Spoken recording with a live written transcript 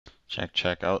Check,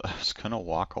 check. I was gonna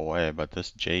walk away, but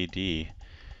this JD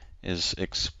is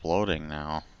exploding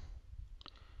now.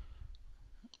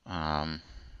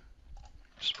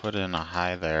 Just put in a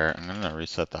high there. I'm gonna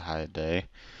reset the high day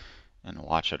and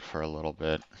watch it for a little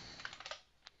bit.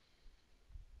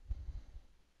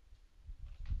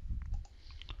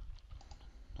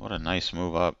 What a nice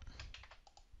move up.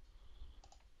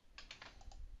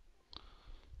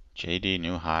 JD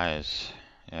new highs.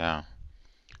 Yeah.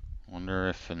 Wonder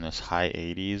if in this high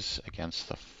 80s against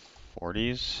the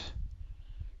 40s.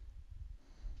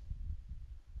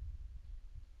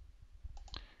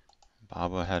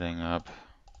 Baba heading up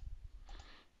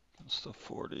against the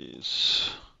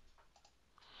 40s.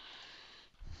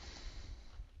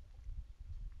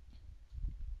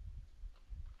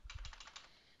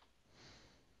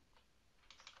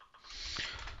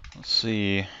 Let's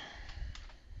see.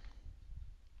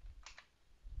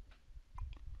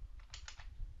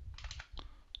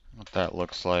 What that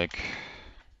looks like.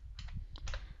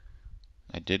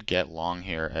 I did get long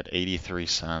here at 83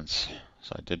 cents,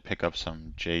 so I did pick up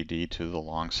some JD to the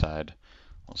long side.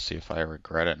 We'll see if I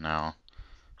regret it now.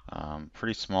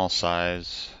 Pretty small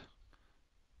size.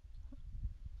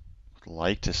 Would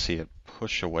like to see it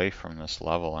push away from this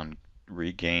level and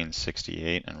regain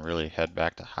 68 and really head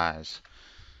back to highs.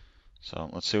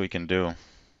 So let's see what we can do.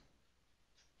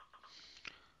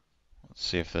 Let's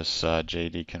see if this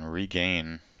JD can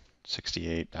regain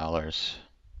 $68.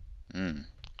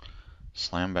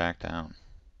 Slam back down.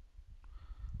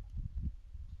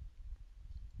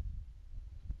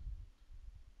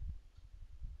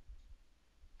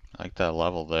 I like that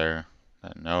level there,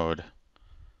 that node.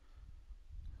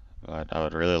 But I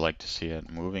would really like to see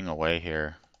it moving away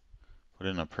here. Put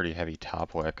in a pretty heavy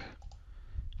top wick.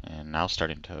 And now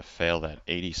starting to fail that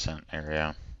 80-cent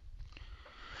area.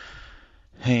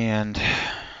 And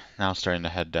now starting to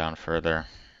head down further.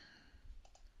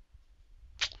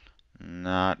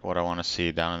 Not what I want to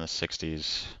see down in the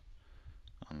 60s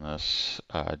on this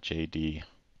JD.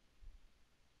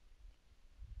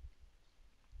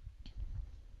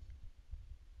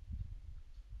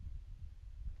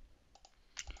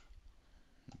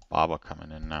 Baba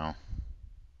coming in now.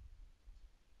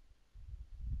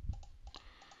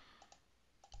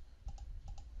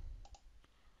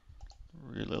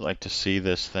 Really like to see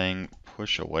this thing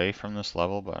push away from this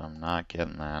level, but I'm not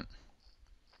getting that.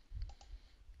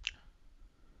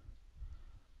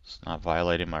 It's not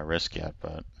violating my risk yet,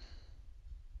 but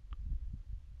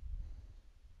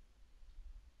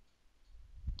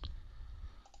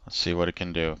let's see what it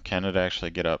can do. Can it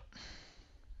actually get up?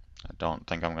 I don't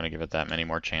think I'm going to give it that many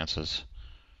more chances.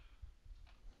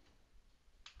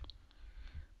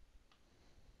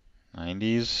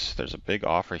 90s, there's a big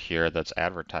offer here that's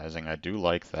advertising. I do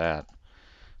like that.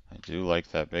 I do like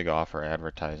that big offer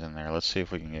advertising there. Let's see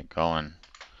if we can get going.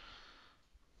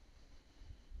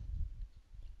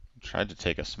 Tried to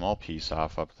take a small piece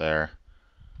off up there.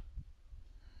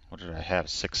 What did I have?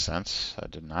 6 cents? I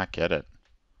did not get it.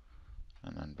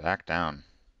 And then back down.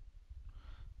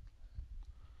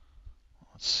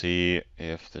 Let's see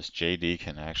if this JD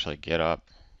can actually get up.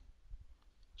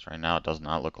 So right now it does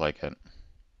not look like it.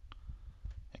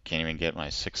 I can't even get my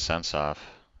 6 cents off.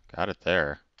 Got it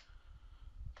there.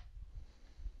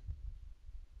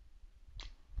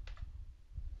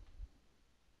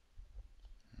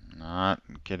 Not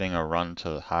getting a run to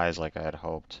the highs like I had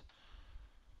hoped.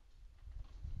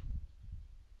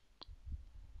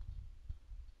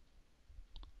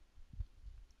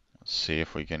 Let's see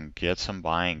if we can get some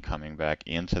buying coming back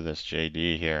into this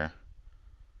JD here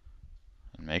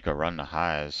and make a run to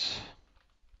highs.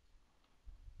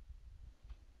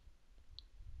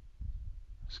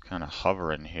 It's kind of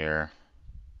hovering here.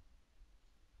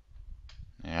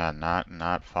 Yeah,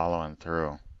 not following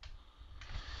through.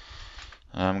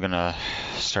 I'm gonna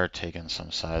start taking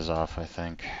some size off, I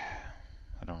think.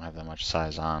 I don't have that much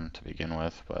size on to begin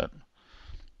with, but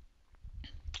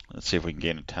let's see if we can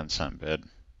gain a 10-cent bid.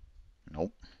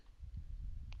 Nope.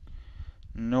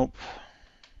 Nope.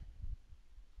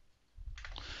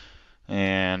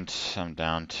 And I'm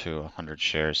down to 100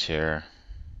 shares here.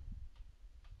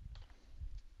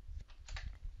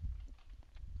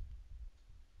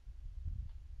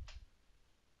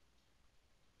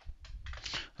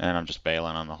 And I'm just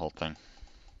bailing on the whole thing.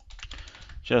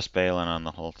 Just bailing on the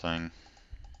whole thing.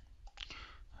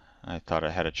 I thought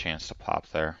I had a chance to pop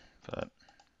there, but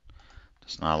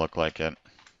does not look like it.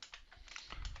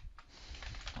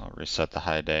 I'll reset the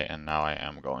high day, and now I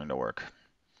am going to work.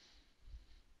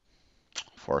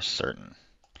 For certain.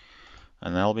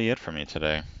 And that'll be it for me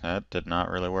today. That did not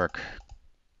really work.